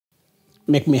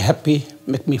make me happy,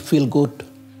 make me feel good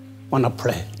when I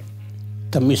play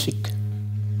the music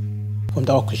from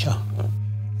the orchestra.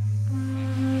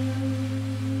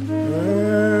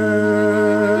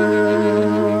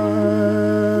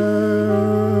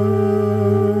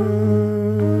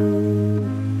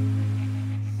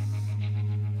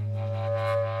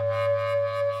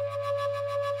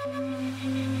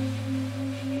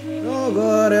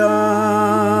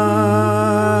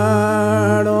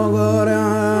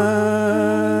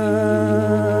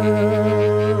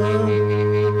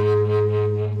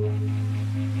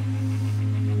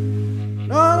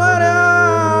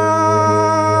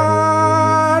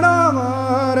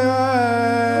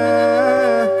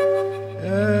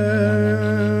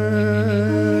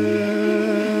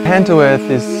 Hand to Earth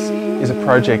is a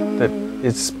project that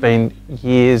has been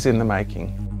years in the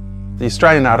making. The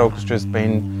Australian Art Orchestra has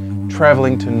been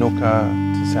travelling to Nuka,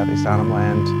 to South East Arnhem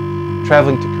Land,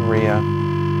 travelling to Korea,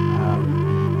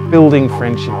 building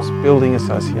friendships, building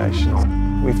associations.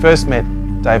 We first met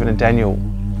David and Daniel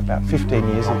about 15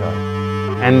 years ago,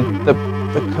 and the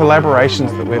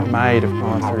collaborations that we've made have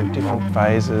gone through different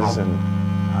phases and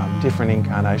different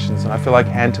incarnations, and I feel like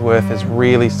Hand to Earth is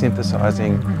really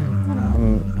synthesising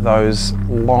those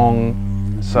long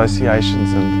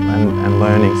associations and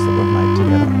learnings that we've made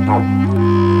together.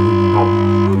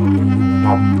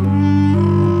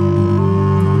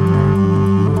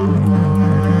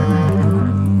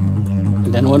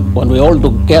 And then when we all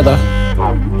together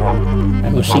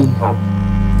and we sing,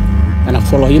 and I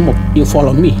follow him, you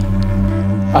follow me.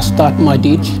 I start my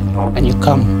ditch and you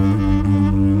come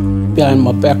behind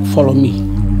my back, follow me.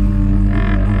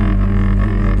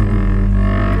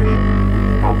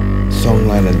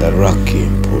 Songline and the raki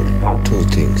pull, two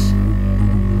things.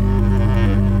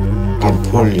 Can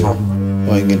pull you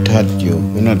or it can touch you.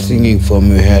 You're not singing from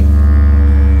your head,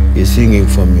 you're singing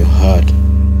from your heart.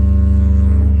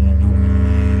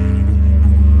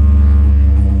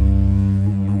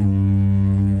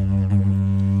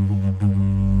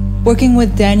 Working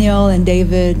with Daniel and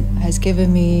David has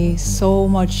given me so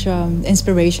much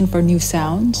inspiration for new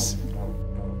sounds.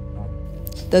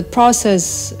 The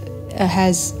process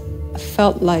has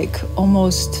felt like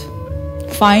almost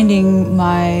finding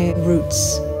my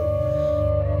roots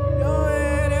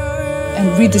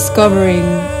and rediscovering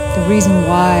the reason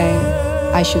why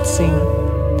I should sing,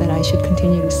 that I should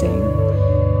continue to sing.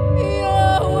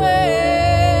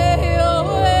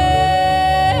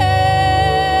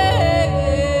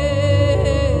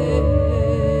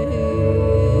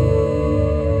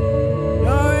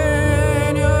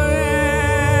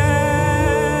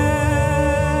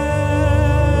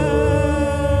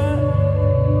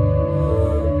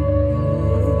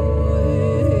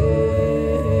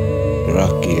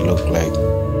 Raki look like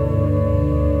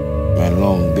my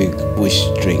long big bush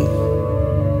string,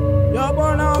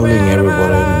 pulling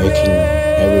everybody, making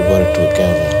everybody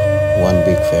together, one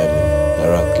big family. The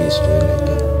Raki is doing like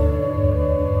that.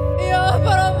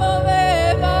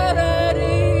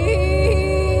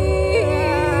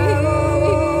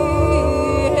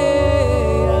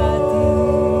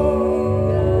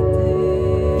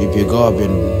 If you go up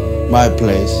in my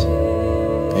place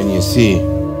and you see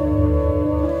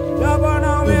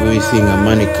we sing a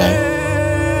manikay,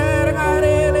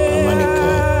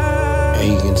 and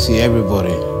you can see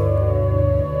everybody,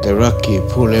 the raki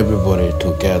pull everybody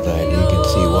together and you can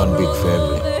see one big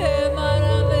family.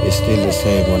 It's still the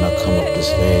same when I come up the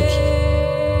stage,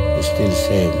 it's still the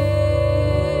same.